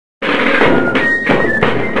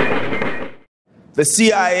The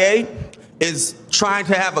CIA is trying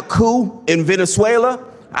to have a coup in Venezuela.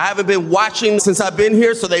 I haven't been watching since I've been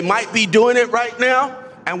here, so they might be doing it right now.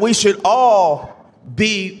 And we should all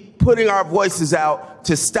be putting our voices out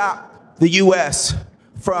to stop the U.S.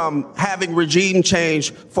 from having regime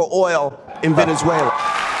change for oil in Venezuela.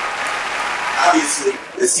 Obviously,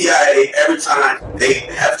 the CIA, every time they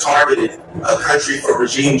have targeted a country for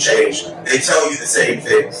regime change, they tell you the same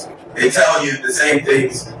things. They tell you the same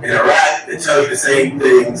things in Iraq. They tell you the same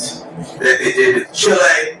things that they did in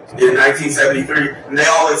Chile in 1973. And they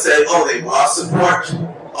always say, oh, they lost support.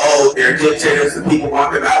 Oh, they're dictators. The people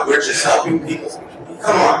want them out. We're just helping people.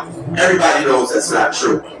 Come on. Everybody knows that's not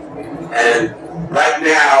true. And right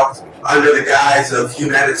now, under the guise of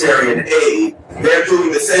humanitarian aid, they're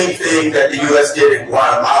doing the same thing that the U.S. did in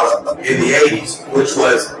Guatemala in the 80s, which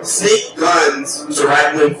was sneak guns to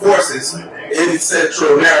right-wing forces in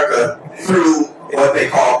Central America through what they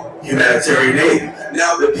call humanitarian aid.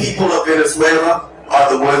 Now, the people of Venezuela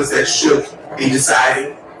are the ones that should be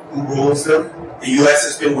deciding who rules them. The U.S.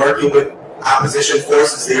 has been working with opposition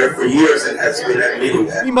forces there for years and has been admitting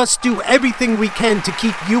that. We must do everything we can to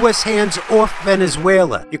keep U.S. hands off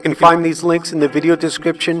Venezuela. You can find these links in the video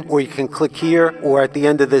description, or you can click here or at the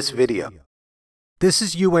end of this video. This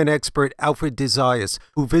is UN expert Alfred de Zayas,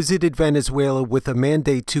 who visited Venezuela with a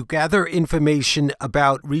mandate to gather information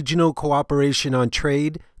about regional cooperation on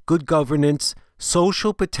trade, good governance,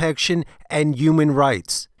 social protection, and human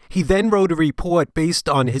rights. He then wrote a report based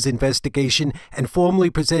on his investigation and formally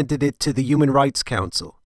presented it to the Human Rights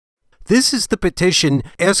Council. This is the petition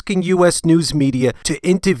asking U.S. news media to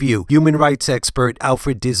interview human rights expert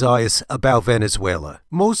Alfred de Zayas about Venezuela.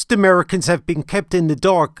 Most Americans have been kept in the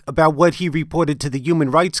dark about what he reported to the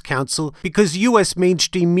Human Rights Council because U.S.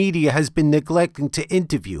 mainstream media has been neglecting to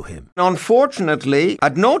interview him. Unfortunately,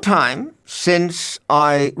 at no time since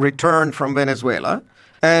I returned from Venezuela,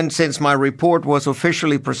 and since my report was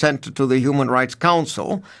officially presented to the Human Rights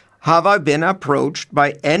Council, have I been approached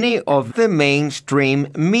by any of the mainstream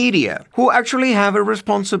media who actually have a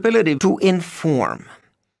responsibility to inform.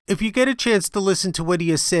 If you get a chance to listen to what he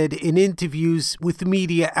has said in interviews with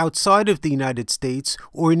media outside of the United States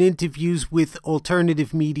or in interviews with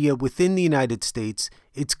alternative media within the United States,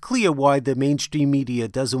 it's clear why the mainstream media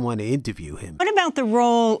doesn't want to interview him. What about the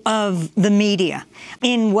role of the media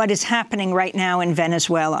in what is happening right now in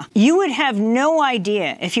Venezuela? You would have no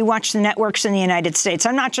idea if you watch the networks in the United States.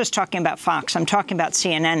 I'm not just talking about Fox. I'm talking about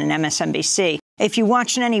CNN and MSNBC. If you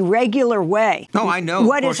watch in any regular way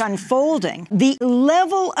what is unfolding, the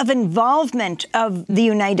level of involvement of the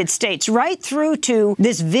United States, right through to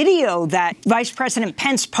this video that Vice President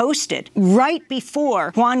Pence posted right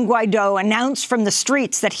before Juan Guaido announced from the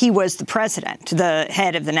streets that he was the president, the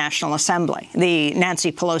head of the National Assembly, the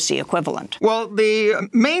Nancy Pelosi equivalent. Well, the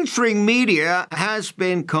mainstream media has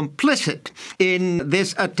been complicit in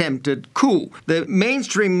this attempted coup. The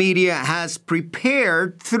mainstream media has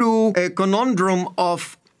prepared through a conundrum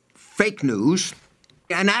of fake news,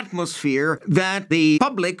 an atmosphere that the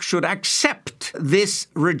public should accept this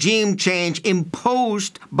regime change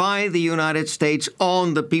imposed by the United States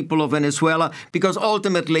on the people of Venezuela, because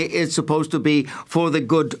ultimately it's supposed to be for the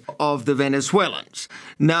good of the Venezuelans.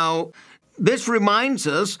 Now, this reminds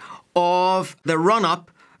us of the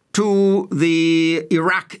run-up to the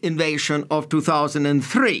Iraq invasion of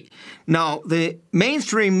 2003. Now, the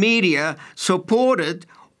mainstream media supported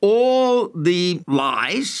all the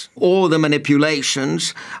lies, all the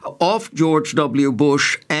manipulations of George W.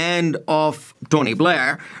 Bush and of Tony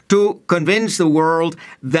Blair to convince the world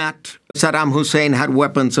that Saddam Hussein had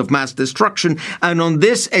weapons of mass destruction. And on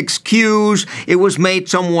this excuse, it was made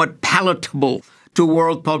somewhat palatable to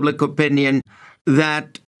world public opinion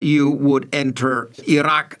that you would enter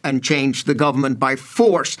Iraq and change the government by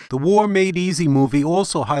force. The War Made Easy movie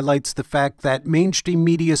also highlights the fact that mainstream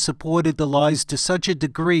media supported the lies to such a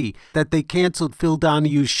degree that they canceled Phil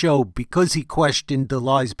Donahue's show because he questioned the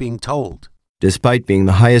lies being told. Despite being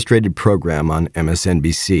the highest-rated program on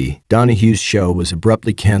MSNBC, Donahue's show was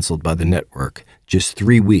abruptly canceled by the network just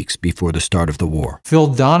 3 weeks before the start of the war. Phil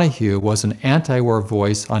Donahue was an anti-war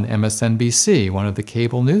voice on MSNBC, one of the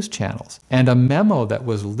cable news channels, and a memo that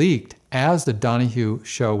was leaked as the Donahue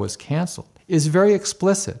show was canceled is very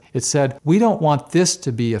explicit. It said, we don't want this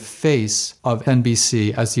to be a face of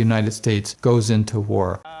NBC as the United States goes into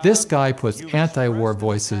war. This guy puts anti-war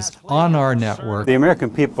voices on our network. The American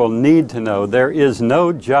people need to know there is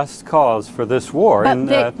no just cause for this war.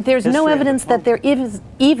 But there's no evidence that there is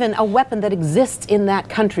even a weapon that exists in that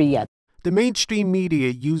country yet. The mainstream media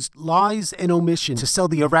used lies and omission to sell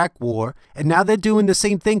the Iraq war, and now they're doing the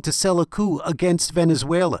same thing to sell a coup against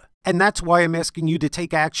Venezuela. And that's why I'm asking you to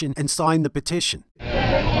take action and sign the petition.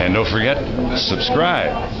 And don't forget,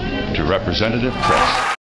 subscribe to Representative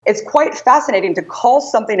Press. It's quite fascinating to call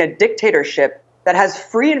something a dictatorship that has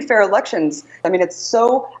free and fair elections. I mean, it's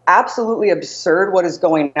so absolutely absurd what is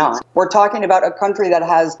going on. We're talking about a country that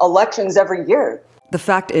has elections every year. The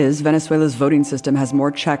fact is, Venezuela's voting system has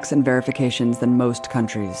more checks and verifications than most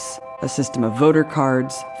countries. A system of voter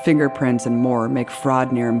cards, fingerprints, and more make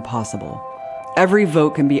fraud near impossible. Every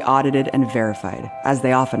vote can be audited and verified, as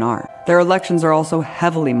they often are. Their elections are also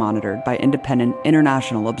heavily monitored by independent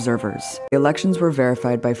international observers. The elections were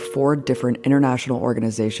verified by 4 different international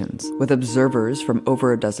organizations, with observers from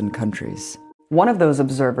over a dozen countries. One of those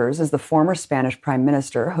observers is the former Spanish Prime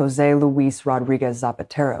Minister, José Luis Rodríguez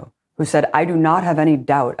Zapatero, who said, "I do not have any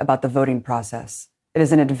doubt about the voting process. It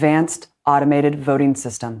is an advanced, automated voting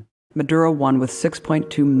system." Maduro won with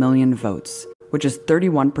 6.2 million votes, which is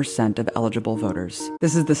 31% of eligible voters.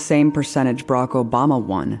 This is the same percentage Barack Obama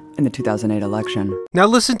won in the 2008 election. Now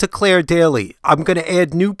listen to Clare Daly. I'm going to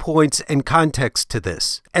add new points and context to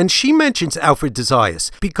this. And she mentions Alfred de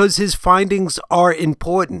Zayas because his findings are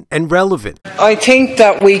important and relevant. I think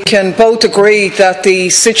that we can both agree that the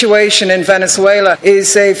situation in Venezuela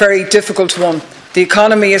is a very difficult one. The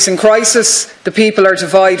economy is in crisis, the people are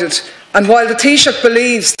divided. And while the Taoiseach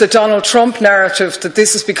believes the Donald Trump narrative that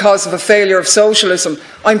this is because of a failure of socialism,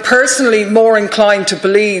 I'm personally more inclined to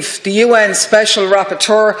believe the UN Special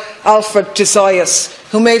Rapporteur, Alfred de Zayas,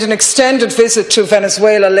 who made an extended visit to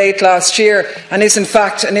Venezuela late last year and is in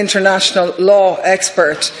fact an international law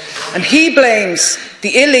expert. And he blames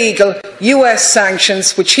the illegal US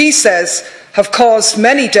sanctions, which he says have caused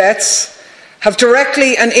many deaths, have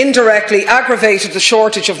directly and indirectly aggravated the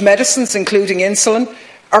shortage of medicines, including insulin,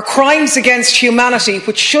 are crimes against humanity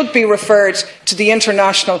which should be referred to the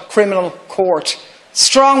International Criminal Court.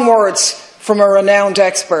 Strong words from a renowned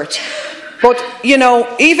expert. But, you know,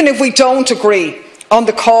 even if we don't agree on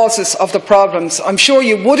the causes of the problems, I'm sure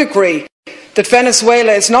you would agree that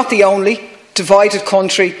Venezuela is not the only divided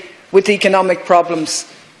country with economic problems.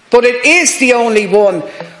 But it is the only one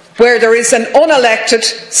where there is an unelected,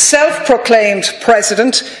 self-proclaimed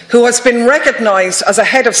president who has been recognised as a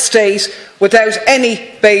head of state without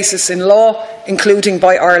any basis in law, including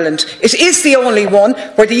by Ireland. It is the only one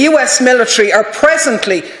where the US military are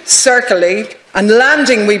presently circling and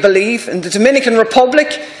landing, we believe, in the Dominican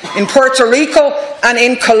Republic, in Puerto Rico and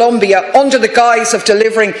in Colombia under the guise of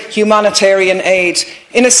delivering humanitarian aid,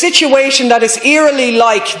 in a situation that is eerily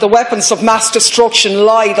like the weapons of mass destruction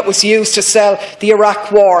lie that was used to sell the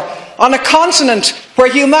Iraq war, on a continent where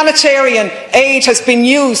humanitarian aid has been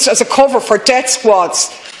used as a cover for death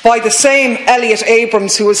squads by the same Elliot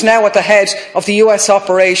Abrams who is now at the head of the US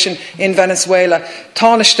operation in Venezuela.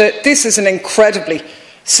 Taoiseach, this is an incredibly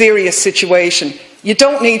serious situation. You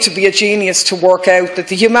don't need to be a genius to work out that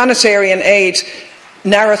the humanitarian aid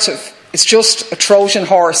narrative is just a Trojan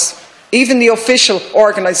horse. Even the official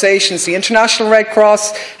organisations, the International Red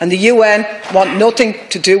Cross and the UN, want nothing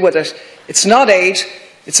to do with it. It's not aid,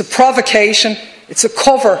 it's a provocation, it's a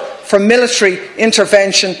cover for military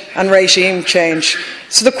intervention and regime change.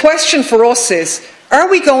 So the question for us is, are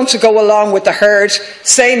we going to go along with the herd,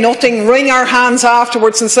 say nothing, wring our hands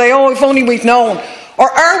afterwards and say, oh, if only we'd known? Or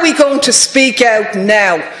are we going to speak out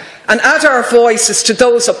now and add our voices to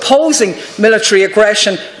those opposing military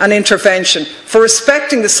aggression and intervention, for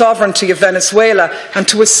respecting the sovereignty of Venezuela and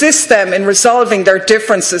to assist them in resolving their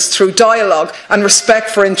differences through dialogue and respect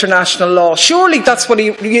for international law? Surely that's what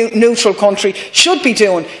a neutral country should be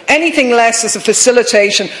doing. Anything less is a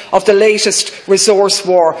facilitation of the latest resource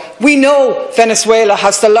war. We know Venezuela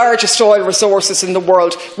has the largest oil resources in the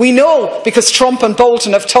world. We know because Trump and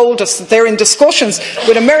Bolton have told us that they're in discussions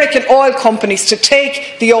with American oil companies to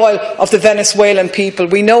take the oil of the Venezuelan people.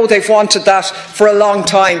 We know they've wanted that for a long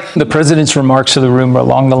time. The President's remarks to the room were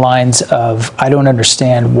along the lines of, I don't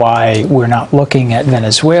understand why we're not looking at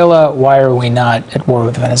Venezuela. Why are we not at war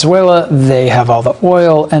with Venezuela? They have all the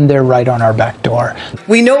oil and they're right on our back door.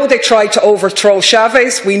 We know they tried to overthrow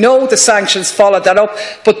Chavez. We know the sanctions followed that up.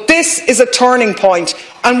 But this is a turning point.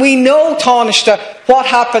 And we know, Taoiseach, what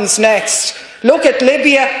happens next. Look at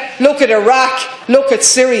Libya, look at Iraq, look at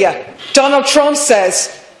Syria. Donald Trump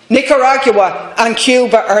says Nicaragua and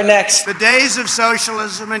Cuba are next. The days of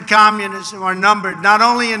socialism and communism are numbered, not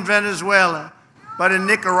only in Venezuela, but in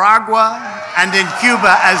Nicaragua and in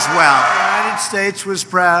Cuba as well. The United States was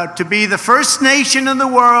proud to be the first nation in the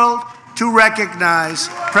world to recognize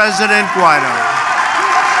President Guaido.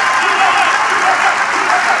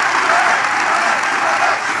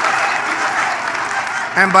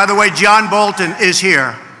 And by the way, John Bolton is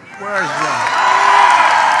here. Where is John?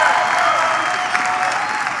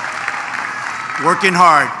 working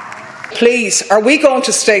hard. Please, are we going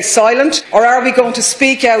to stay silent, or are we going to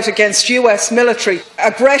speak out against US military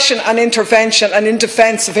aggression and intervention and in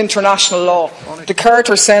defence of international law? The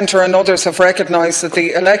Carter Centre and others have recognised that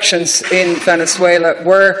the elections in Venezuela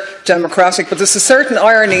were democratic, but there's a certain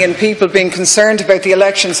irony in people being concerned about the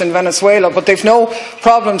elections in Venezuela, but they've no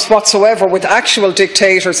problems whatsoever with actual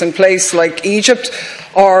dictators in place like Egypt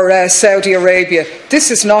or Saudi Arabia.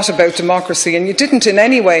 This is not about democracy, and you didn't in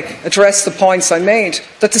any way address the points I made,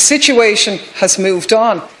 that the situation has moved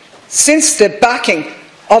on. Since the backing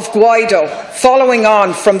of Guaido, following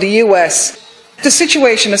on from the US, the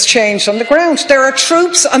situation has changed on the ground. There are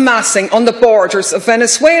troops amassing on the borders of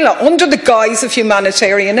Venezuela under the guise of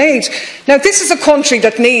humanitarian aid. Now, this is a country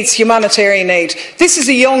that needs humanitarian aid. This is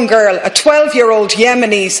a young girl, a 12-year-old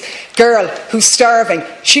Yemenese girl who's starving.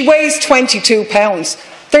 She weighs 22 pounds.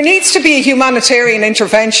 There needs to be a humanitarian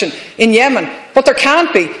intervention in Yemen, but there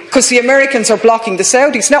can't be because the Americans are blocking the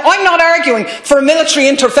Saudis. Now, I'm not arguing for a military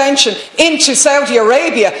intervention into Saudi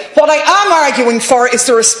Arabia. What I am arguing for is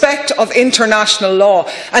the respect of international law.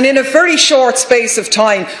 And in a very short space of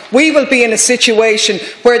time, we will be in a situation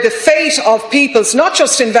where the fate of peoples, not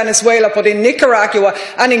just in Venezuela, but in Nicaragua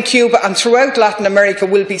and in Cuba and throughout Latin America,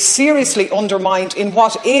 will be seriously undermined in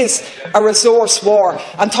what is a resource war.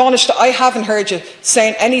 And Taoiseach, I haven't heard you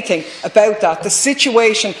saying anything about that. The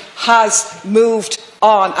situation has moved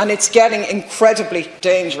on, and it's getting incredibly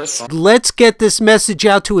dangerous. Let's get this message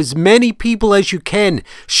out to as many people as you can.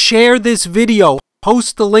 Share this video.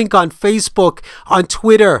 Post the link on Facebook, on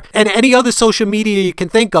Twitter, and any other social media you can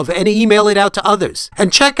think of, and email it out to others.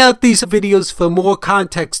 And check out these videos for more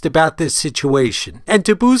context about this situation. And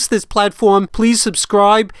to boost this platform, please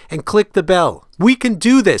subscribe and click the bell. We can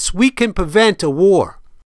do this. We can prevent a war.